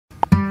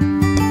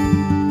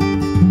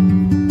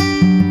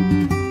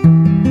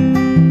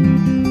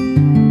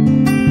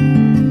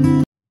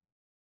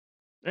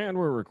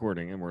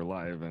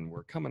live, and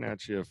we're coming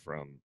at you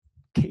from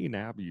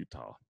Kanab,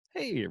 Utah.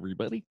 Hey,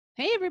 everybody.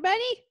 Hey, everybody.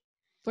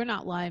 We're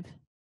not live.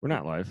 We're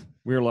not live.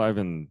 We're live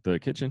in the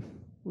kitchen,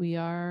 We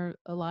are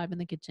alive in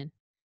the kitchen.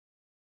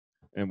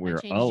 and I we're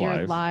changed your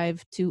alive.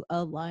 live to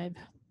alive.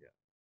 Yeah.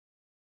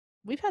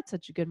 We've had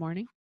such a good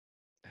morning.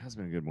 It has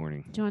been a good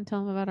morning. Do you want to tell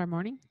them about our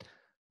morning?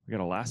 We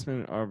got a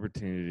last-minute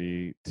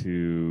opportunity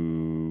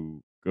to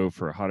go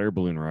for a hot air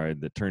balloon ride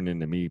that turned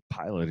into me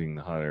piloting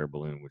the hot air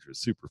balloon, which was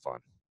super fun.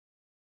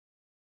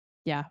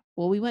 Yeah.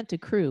 Well, we went to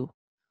crew.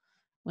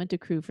 Went to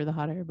crew for the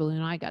hot air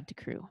balloon. I got to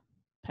crew.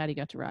 Patty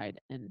got to ride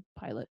and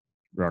pilot.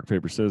 Rock,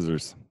 paper,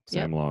 scissors.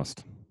 Sam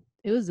lost.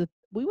 It was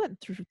we went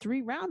through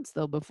 3 rounds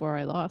though before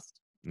I lost.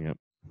 Yep.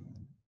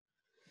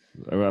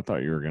 I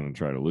thought you were going to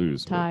try to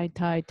lose. Tie.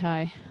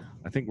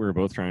 I think we were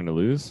both trying to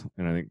lose,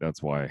 and I think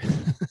that's why.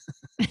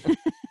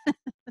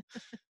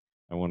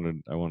 I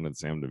wanted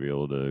Sam to be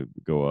able to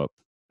go up,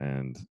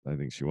 and I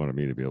think she wanted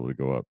me to be able to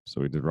go up.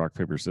 So we did rock,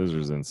 paper,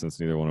 scissors, and since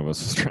neither one of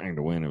us was trying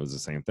to win, it was the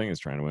same thing as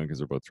trying to win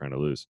because we're both trying to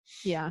lose.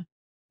 Yeah.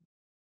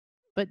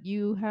 But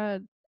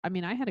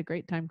I had a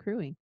great time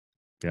crewing.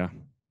 Yeah.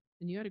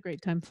 And you had a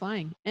great time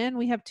flying. And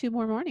we have 2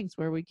 more mornings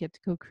where we get to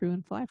go crew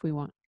and fly if we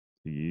want.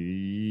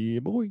 Yeah,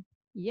 boy.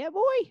 Yeah,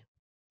 boy.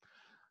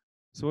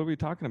 So what are we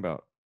talking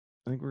about?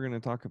 I think we're going to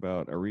talk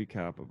about a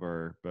recap of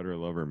our Better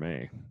Lover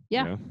May.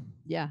 Yeah. You know?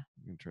 Yeah.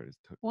 You can try to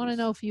Want to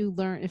know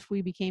if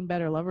we became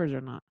better lovers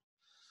or not.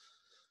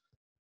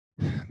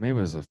 May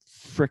was a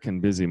freaking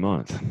busy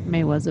month.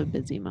 May was a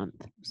busy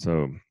month.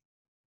 So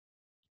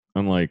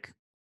unlike,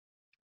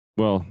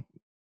 well,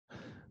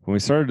 when we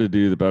started to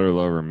do the Better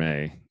Lover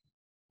May,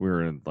 we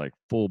were in like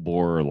full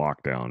bore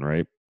lockdown,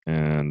 right?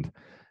 And,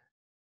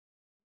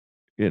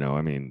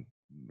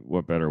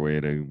 what better way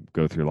to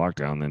go through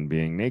lockdown than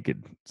being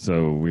naked?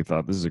 So we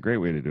thought this is a great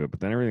way to do it. But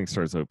then everything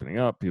starts opening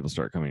up. People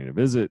start coming to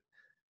visit.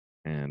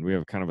 And we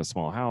have kind of a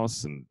small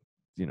house. And,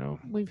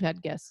 we've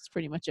had guests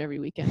pretty much every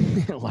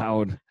weekend.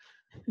 Loud,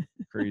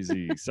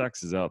 crazy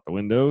sex is out the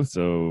window.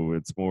 So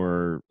it's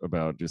more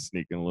about just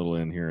sneaking a little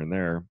in here and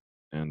there.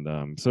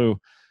 And so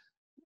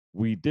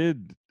we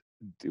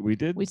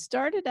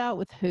started out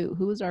with who?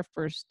 Who was our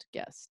first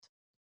guest?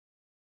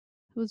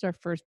 Who was our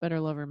first Better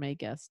Lover May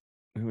guest?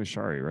 Who was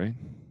Shari, right?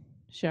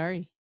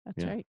 Shari.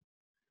 That's right.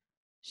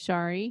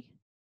 Shari,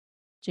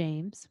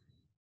 James.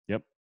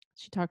 Yep.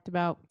 She talked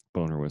about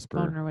Boner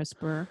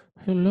Whisperer.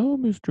 Hello,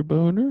 Mr.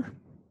 Boner.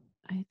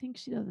 I think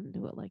she doesn't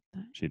do it like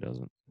that. She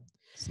doesn't.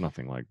 It's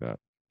nothing like that.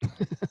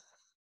 If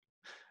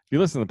you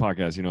listen to the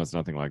podcast, you know it's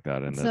nothing like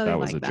that, and that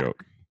was a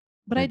joke.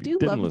 But if I do you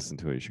didn't love listen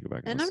to it. You should go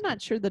back. And I'm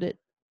not sure that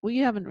we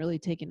haven't really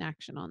taken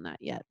action on that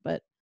yet,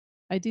 but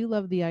I do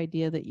love the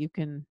idea that you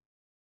can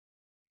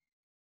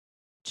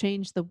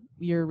change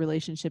your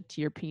relationship to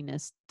your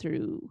penis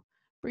through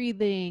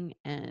breathing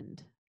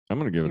and I'm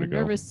gonna give it a go.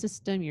 Your nervous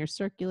system, your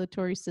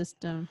circulatory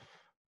system.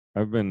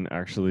 I've been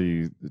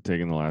actually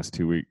taking the last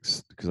 2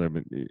 weeks because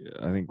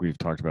I think we've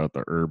talked about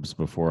the herbs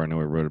before. I know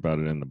we wrote about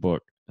it in the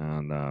book,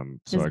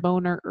 and so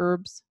boner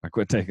herbs. I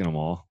quit taking them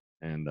all,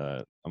 and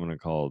I'm gonna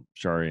call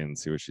Shari and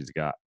see what she's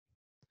got.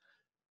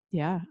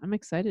 Yeah, I'm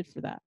excited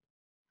for that.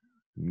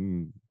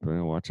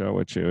 Watch out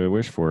what you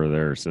wish for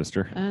there,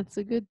 sister. That's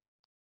a good.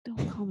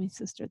 Don't call me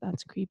sister.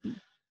 That's creepy.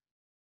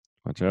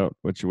 Watch out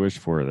what you wish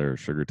for there,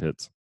 sugar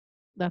tits.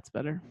 That's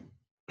better.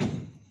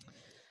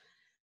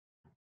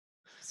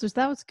 So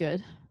that was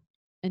good.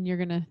 And you're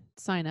going to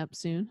sign up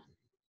soon.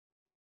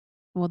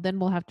 Well, then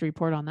we'll have to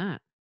report on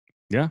that.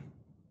 Yeah.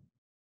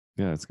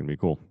 Yeah, it's going to be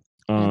cool.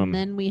 And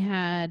then we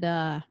had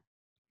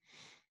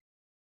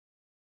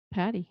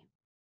Patty.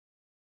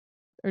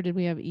 Or did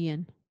we have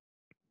Ian?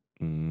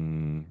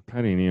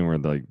 Patty and Ian were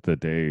like the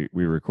day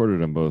we recorded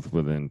them both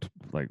within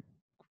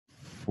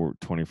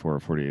 24 or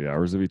 48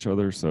 hours of each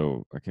other.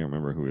 So I can't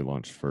remember who we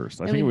launched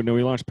first. I think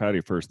we launched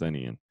Patty first, then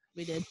Ian.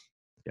 We did.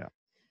 Yeah.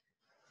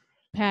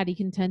 Patty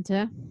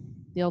Contenta,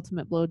 the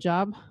ultimate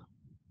blowjob.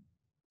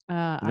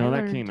 No,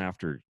 that came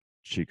after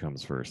She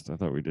Comes First. I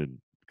thought we did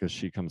because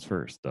She Comes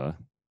First. Duh.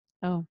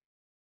 Oh.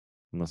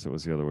 Unless it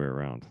was the other way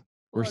around.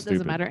 Well, it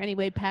doesn't matter.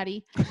 Anyway,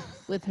 Patty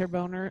with her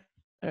boner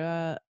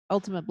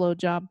ultimate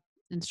blowjob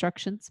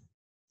instructions.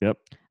 Yep.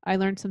 I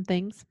learned some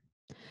things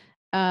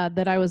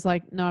that I was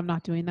like, no, I'm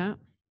not doing that.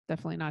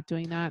 Definitely not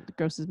doing that. It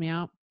grosses me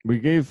out. We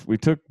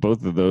took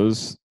both of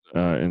those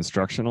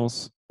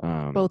instructionals.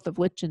 Both of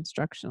which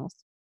instructionals?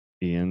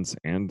 Ian's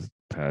and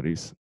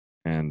Patty's.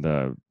 And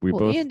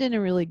Ian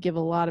didn't really give a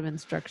lot of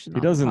instruction.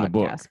 He does in the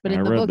book, but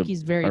in the book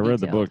he's very. I read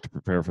detailed. the book to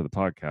prepare for the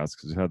podcast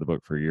because we've had the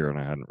book for a year and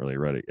I hadn't really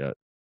read it yet,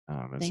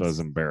 and so I was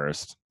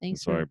embarrassed.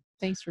 Thanks for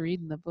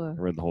reading the book.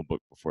 I read the whole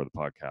book before the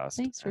podcast.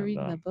 Thanks for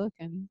reading the book,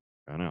 honey.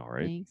 I know,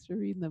 right? Thanks for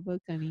reading the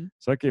book, honey.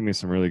 So that gave me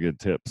some really good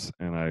tips,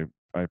 and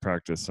I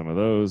practiced some of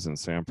those, and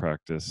Sam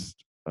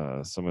practiced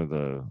some of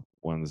the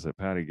ones that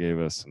Patty gave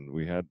us, and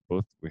we had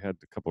a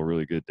couple of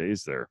really good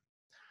days there.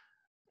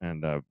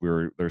 And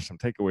there's some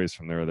takeaways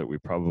from there that we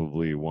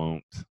probably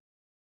won't,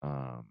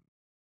 that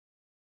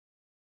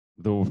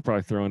we'll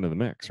probably throw into the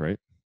mix, right?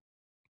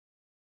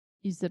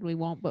 You said we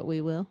won't, but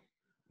we will.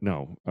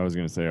 No, I was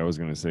going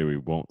to say we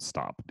won't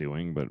stop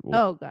doing, but we'll,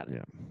 Oh, got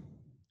it.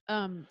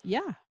 yeah.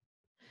 Yeah.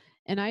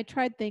 And I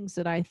tried things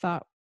that I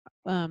thought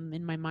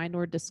in my mind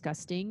were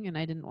disgusting and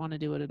I didn't want to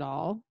do it at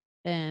all.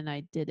 And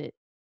I did it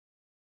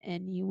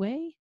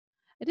anyway.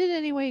 I did it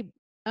anyway.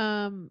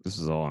 This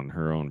is all on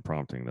her own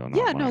prompting, though, not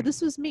Yeah, no, mine.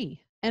 this was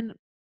me. And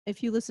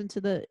if you listen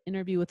to the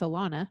interview with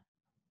Alana,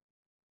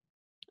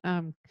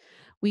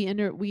 we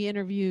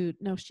interviewed,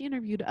 no, she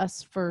interviewed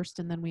us first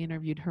and then we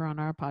interviewed her on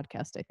our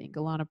podcast, I think.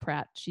 Alana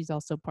Pratt, she's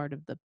also part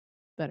of the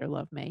Better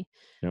Love May.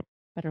 Yep.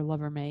 Better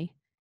Lover May.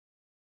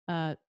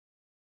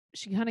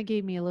 She kind of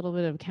gave me a little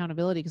bit of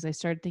accountability because I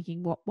started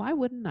thinking, well, why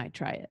wouldn't I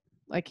try it?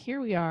 Like, here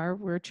we are,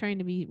 we're trying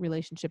to be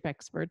relationship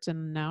experts,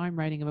 and now I'm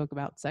writing a book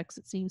about sex.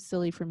 It seems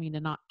silly for me to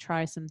not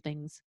try some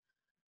things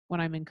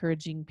when I'm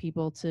encouraging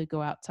people to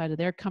go outside of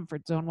their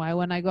comfort zone. Why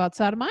wouldn't I go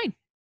outside of mine?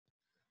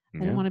 I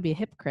didn't want to be a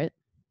hypocrite.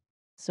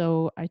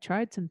 So I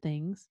tried some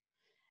things,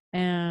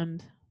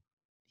 and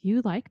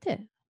you liked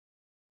it.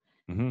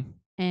 Mm-hmm.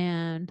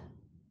 And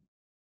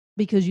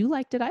because you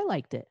liked it, I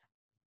liked it.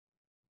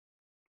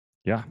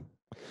 Yeah.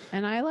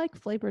 And I like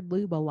flavored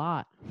lube a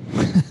lot.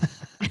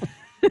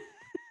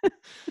 It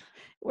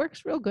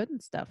works real good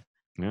and stuff.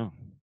 Yeah.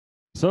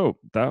 So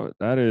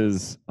that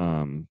is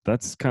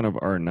that's kind of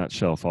our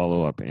nutshell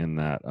follow up in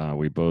that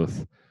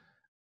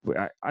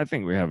I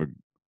think we have a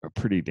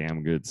pretty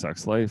damn good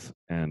sex life,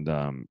 and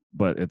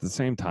but at the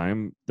same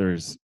time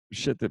there's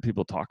shit that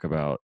people talk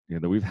about,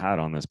 that we've had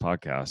on this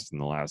podcast in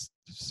the last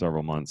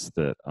several months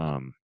that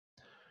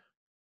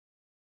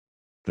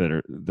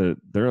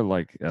they're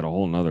like at a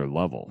whole nother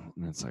level,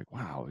 and it's like,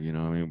 wow, I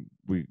mean,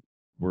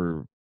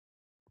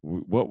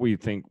 what we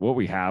think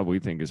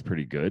is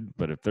pretty good,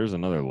 but if there's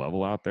another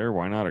level out there,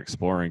 why not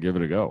explore and give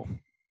it a go?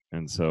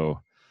 And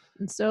so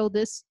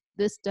this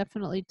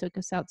definitely took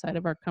us outside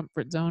of our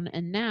comfort zone,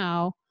 and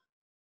now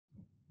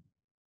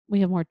we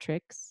have more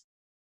tricks,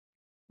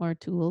 more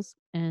tools,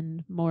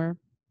 and more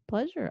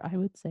pleasure, I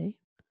would say.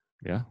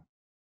 yeah,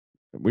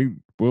 we'll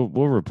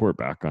report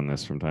back on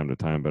this from time to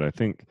time, but I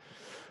think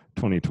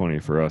 2020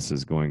 for us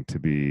is going to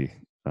be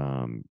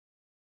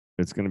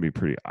it's going to be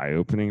pretty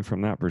eye-opening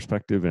from that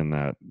perspective, in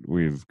that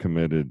we've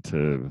committed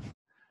to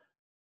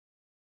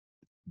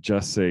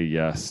just say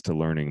yes to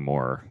learning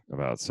more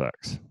about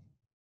sex.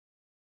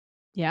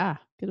 Yeah,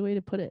 good way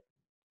to put it.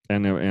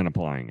 And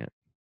applying it.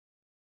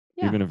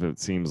 Yeah. Even if it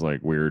seems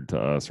like weird to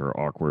us or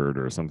awkward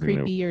or something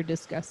creepy or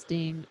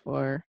disgusting,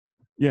 or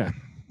yeah,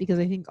 because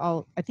I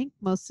think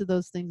most of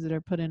those things that are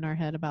put in our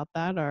head about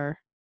that are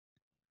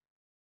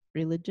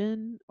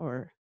religion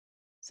or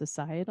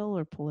societal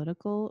or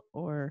political,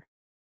 or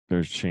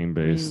there's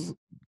shame-based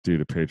due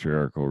to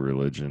patriarchal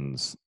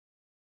religions.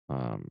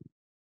 There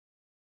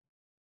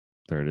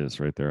it is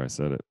right there. I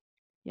said it.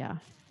 Yeah.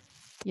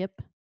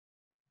 Yep.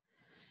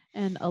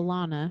 And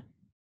Alana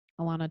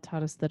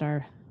taught us that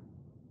our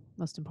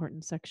most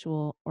important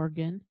sexual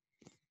organ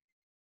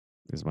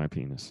is my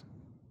penis.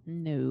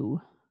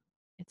 No,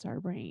 it's our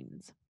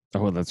brains.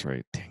 Oh, well, that's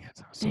right. Dang it.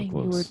 I was so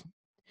close.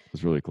 It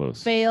was really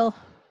close. Fail.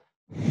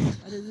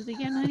 What is it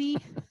again, honey?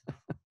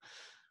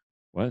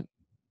 What?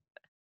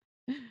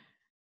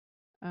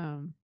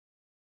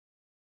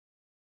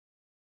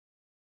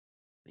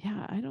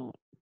 Yeah, I don't.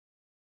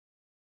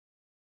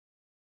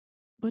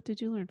 What did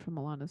you learn from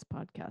Alana's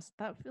podcast?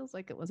 That feels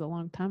like it was a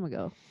long time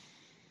ago.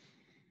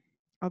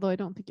 Although I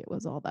don't think it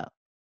was all that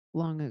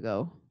long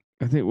ago.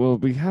 I think, well,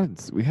 we had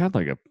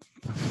like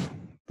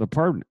the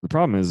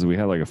problem is we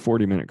had like a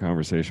 40-minute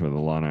conversation with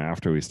Alana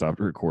after we stopped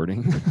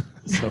recording.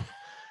 So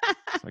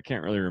I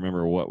can't really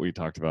remember what we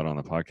talked about on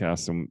the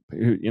podcast. And,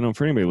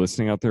 for anybody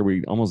listening out there,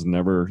 we almost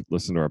never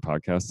listen to our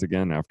podcasts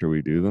again after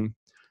we do them.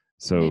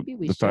 So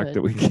the fact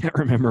that we can't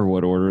remember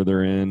what order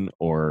they're in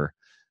or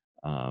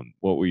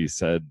what we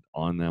said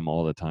on them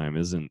all the time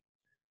isn't,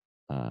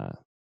 I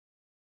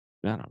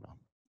don't know.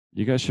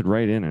 You guys should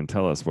write in and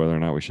tell us whether or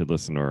not we should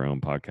listen to our own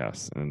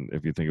podcasts, and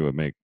if you think it would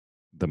make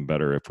them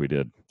better if we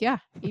did. Yeah.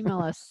 Email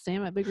us,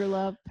 Sam at Bigger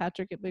Love,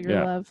 Patrick at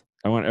Bigger Love.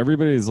 I want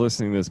everybody who's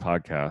listening to this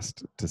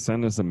podcast to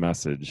send us a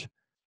message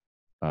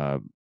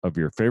of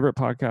your favorite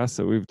podcast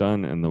that we've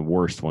done and the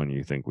worst one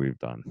you think we've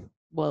done.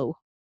 Whoa.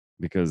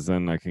 Because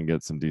then I can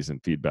get some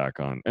decent feedback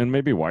on, and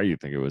maybe why you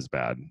think it was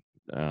bad.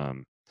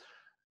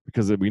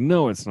 Because we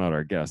know it's not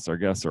our guests. Our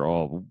guests are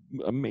all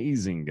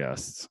amazing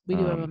guests. We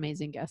do have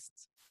amazing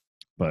guests.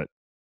 But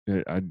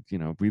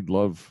we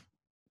love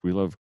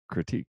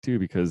critique too,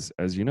 because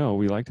as you know,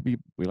 we like to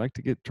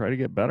try to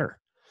get better.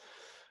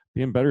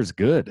 Being better is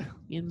good.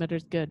 Being better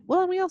is good.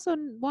 Well, and we also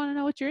want to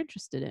know what you're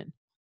interested in.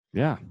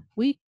 Yeah.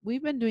 We've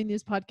been doing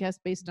these podcasts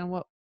based on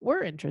what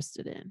we're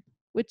interested in,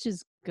 which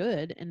is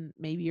good. And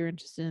maybe you're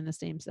interested in the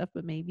same stuff,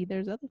 but maybe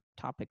there's other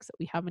topics that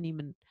we haven't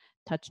even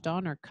touched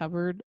on or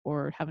covered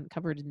or haven't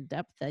covered in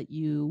depth that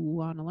you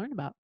want to learn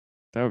about.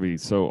 That would be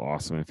so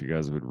awesome if you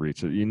guys would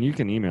reach it. And you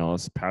can email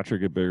us,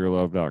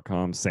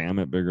 patrick@biggerlove.com,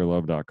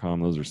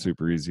 sam@biggerlove.com. Those are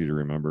super easy to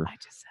remember. I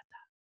just said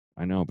that.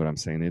 I know, but I'm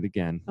saying it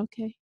again.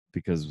 Okay.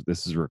 Because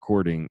this is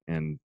recording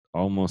and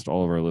almost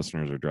all of our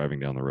listeners are driving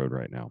down the road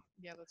right now.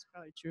 Yeah, that's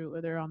probably true.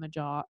 Or they're on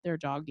they're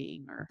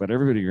jogging or But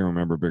everybody can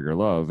remember Bigger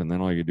Love, and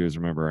then all you do is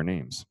remember our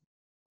names.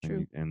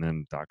 True. And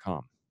then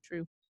 .com.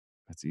 True.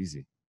 That's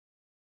easy.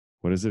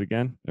 What is it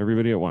again?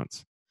 Everybody at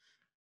once.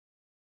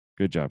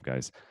 Good job,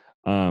 guys.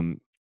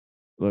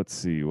 Let's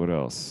see what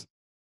else.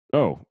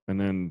 Oh, and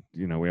then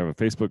we have a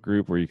Facebook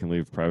group where you can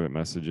leave private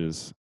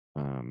messages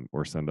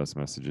or send us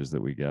messages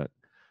that we get.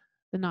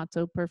 The Not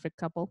So Perfect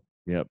Couple.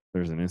 Yep.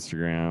 There's an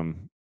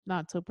Instagram.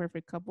 Not So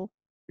Perfect Couple.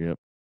 Yep.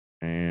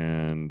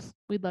 And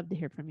we'd love to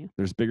hear from you.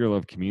 There's Bigger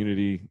Love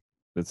Community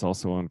that's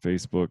also on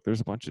Facebook.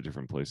 There's a bunch of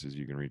different places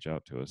you can reach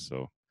out to us.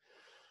 So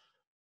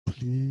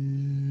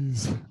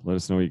please let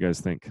us know what you guys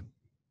think.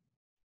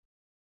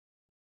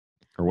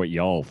 Or what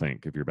y'all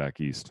think if you're back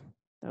east.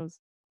 That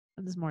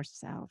is more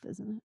south,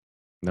 isn't it?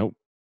 Nope.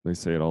 They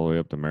say it all the way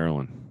up to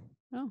Maryland.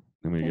 Oh.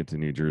 Then when you get to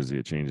New Jersey,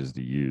 it changes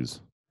to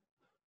U's.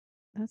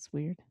 That's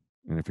weird.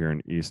 And if you're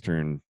in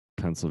eastern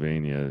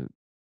Pennsylvania,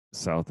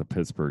 south of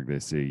Pittsburgh, they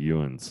say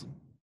Ewans.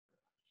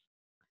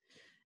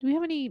 Do we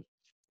have any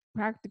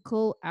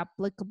practical,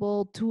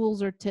 applicable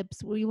tools or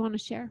tips we want to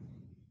share?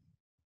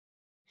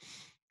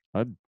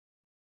 I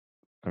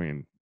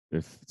mean,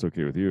 if it's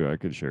okay with you, I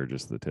could share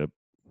just the tip.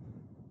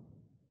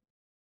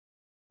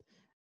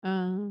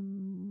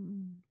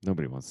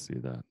 Nobody wants to see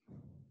that.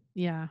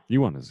 Yeah.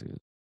 You want to see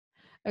it.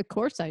 Of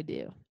course I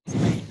do. It's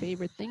my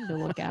favorite thing to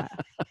look at.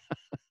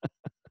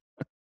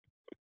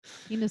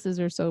 Penises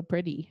are so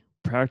pretty.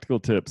 Practical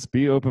tips.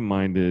 Be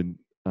open-minded.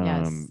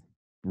 Yes.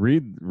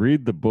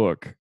 Read the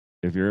book.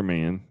 If you're a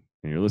man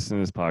and you're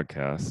listening to this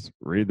podcast,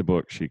 read the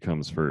book She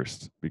Comes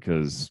First,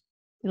 because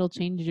it'll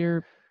change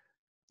your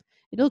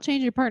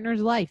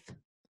partner's life.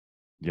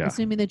 Yeah.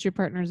 Assuming that your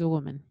partner is a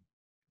woman.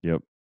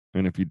 Yep.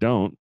 And if you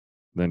don't,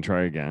 then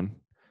try again.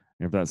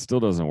 And if that still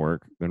doesn't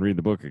work, then read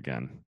the book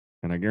again.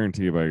 And I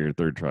guarantee you by your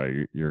third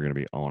try, you're going to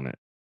be on it.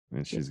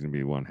 And she's going to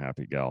be one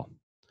happy gal.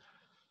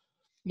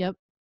 Yep.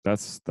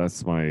 That's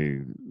my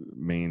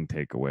main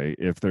takeaway.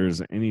 If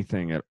there's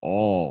anything at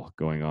all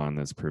going on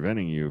that's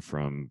preventing you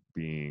from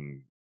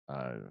being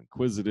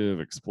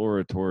inquisitive,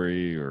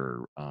 exploratory,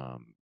 or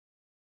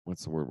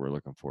what's the word we're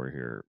looking for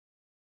here?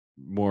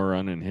 More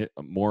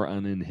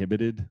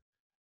uninhibited,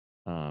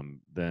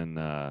 then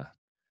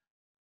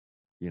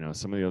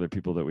some of the other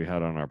people that we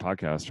had on our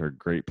podcast are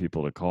great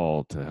people to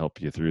call to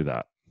help you through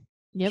that.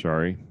 Yep.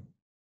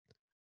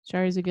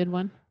 Shari's a good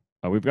one.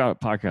 We've got a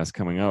podcast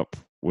coming up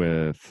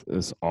with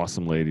this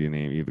awesome lady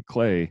named Eva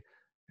Clay,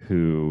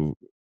 who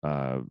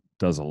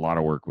does a lot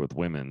of work with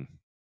women.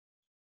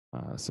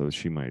 So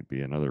she might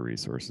be another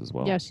resource as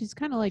well. Yeah, she's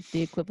kind of like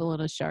the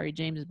equivalent of Shari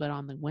James, but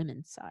on the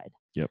women's side.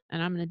 Yep.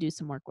 And I'm going to do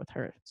some work with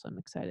her. So I'm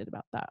excited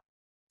about that.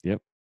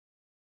 Yep.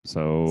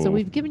 So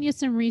we've given you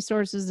some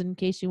resources in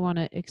case you want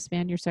to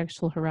expand your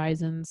sexual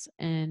horizons.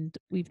 And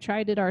we've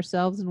tried it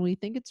ourselves and we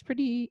think it's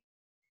pretty...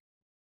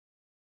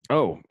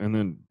 Oh, and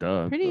then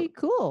pretty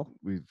cool.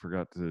 We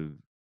forgot to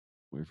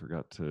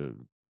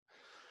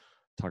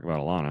talk about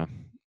Alana,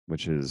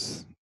 which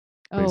is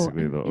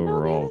basically the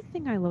overall. The other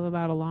thing I love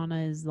about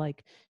Alana is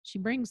like she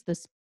brings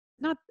this.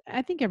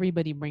 I think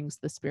everybody brings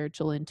the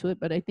spiritual into it,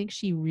 but I think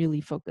she really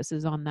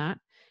focuses on that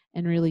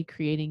and really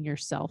creating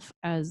yourself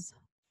as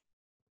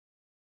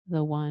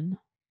the one.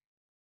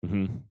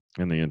 Mm-hmm.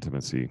 And the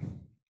intimacy.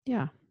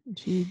 Yeah,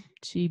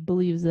 she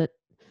believes that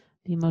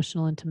the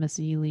emotional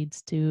intimacy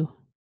leads to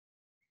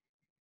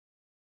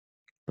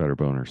better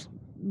boners.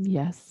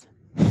 Yes.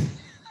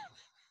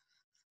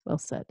 Well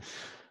said.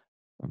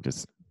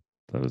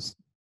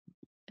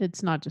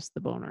 It's not just the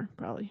boner,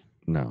 probably.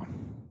 No,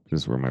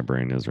 just where my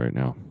brain is right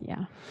now.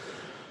 Yeah.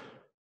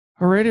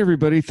 All right,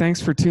 everybody. Thanks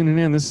for tuning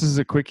in. This is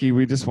a quickie.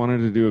 We just wanted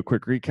to do a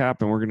quick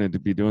recap, and we're going to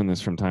be doing this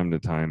from time to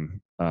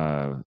time,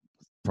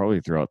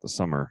 probably throughout the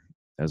summer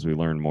as we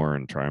learn more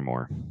and try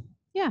more.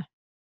 Yeah.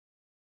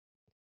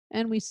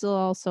 And we still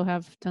also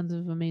have tons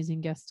of amazing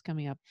guests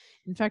coming up.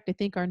 In fact, I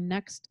think our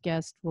next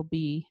guest will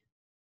be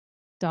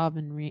Dov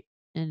and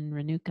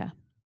Renuka.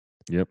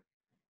 Yep.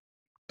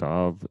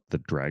 Dov, the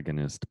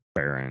Dragonist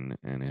Baron,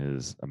 and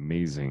his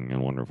amazing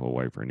and wonderful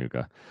wife,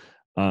 Renuka.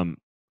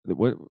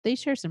 They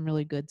share some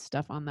really good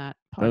stuff on that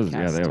podcast.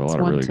 They have a lot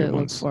of really good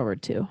ones. Look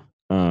forward to.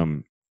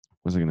 What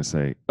was I going to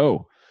say?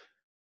 Oh,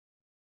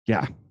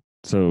 yeah.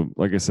 So,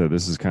 like I said,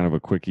 this is kind of a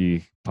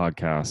quickie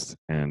podcast,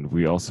 and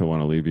we also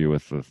want to leave you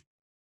with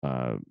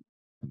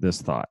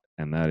this thought,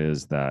 and that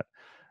is that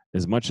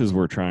as much as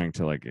we're trying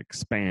to like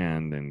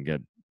expand and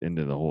get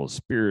into the whole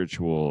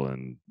spiritual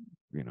and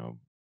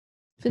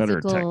better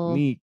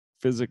technique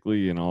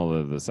physically and all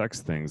of the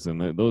sex things,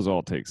 and those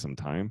all take some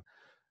time,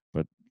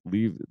 but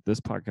this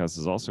podcast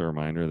is also a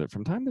reminder that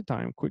from time to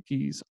time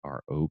quickies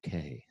are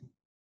okay.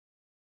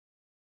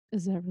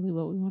 Is that really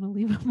what we want to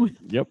leave them with?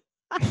 Yep.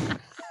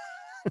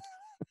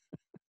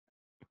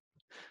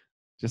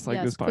 Just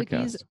like this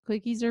podcast.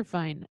 Quickies are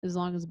fine as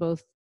long as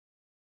both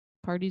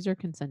parties are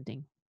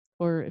consenting,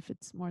 or if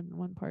it's more than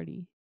one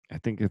party. I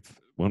think if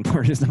one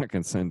party is not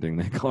consenting,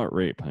 they call it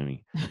rape,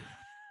 honey.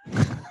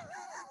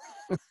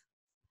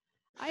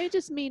 I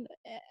just mean,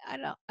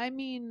 I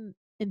mean,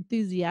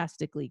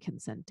 enthusiastically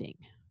consenting.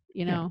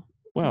 You Yeah. know,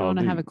 you Well, don't want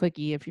to have a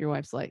quickie if your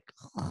wife's like,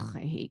 "Ugh,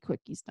 I hate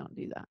quickies. Don't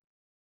do that,"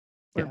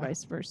 or yeah.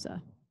 vice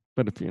versa.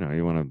 But if you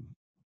want to,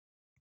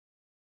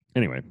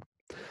 anyway,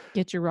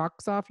 Get your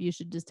rocks off. You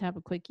should just have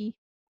a quickie.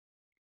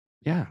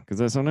 yeah,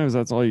 because sometimes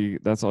that's all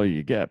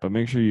you get. But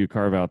make sure you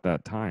carve out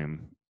that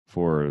time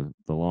for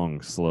the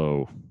long,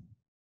 slow.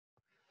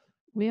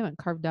 We haven't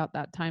carved out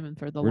that time and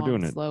for the We're long,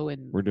 doing it. slow,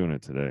 and We're doing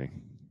it today.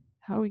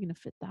 how are we going to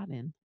fit that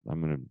in?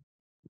 I'm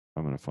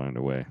gonna find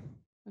a way.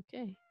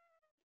 Okay,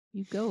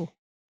 you go.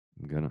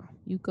 I'm gonna.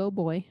 You go,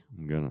 boy.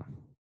 I'm gonna.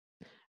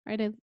 All right,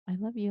 I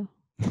love you.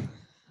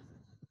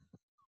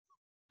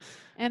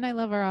 And I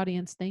love our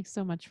audience. Thanks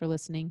so much for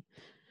listening.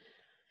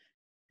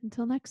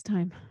 Until next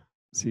time.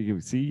 See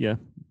ya.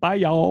 Bye,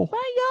 y'all.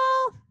 Bye, y'all.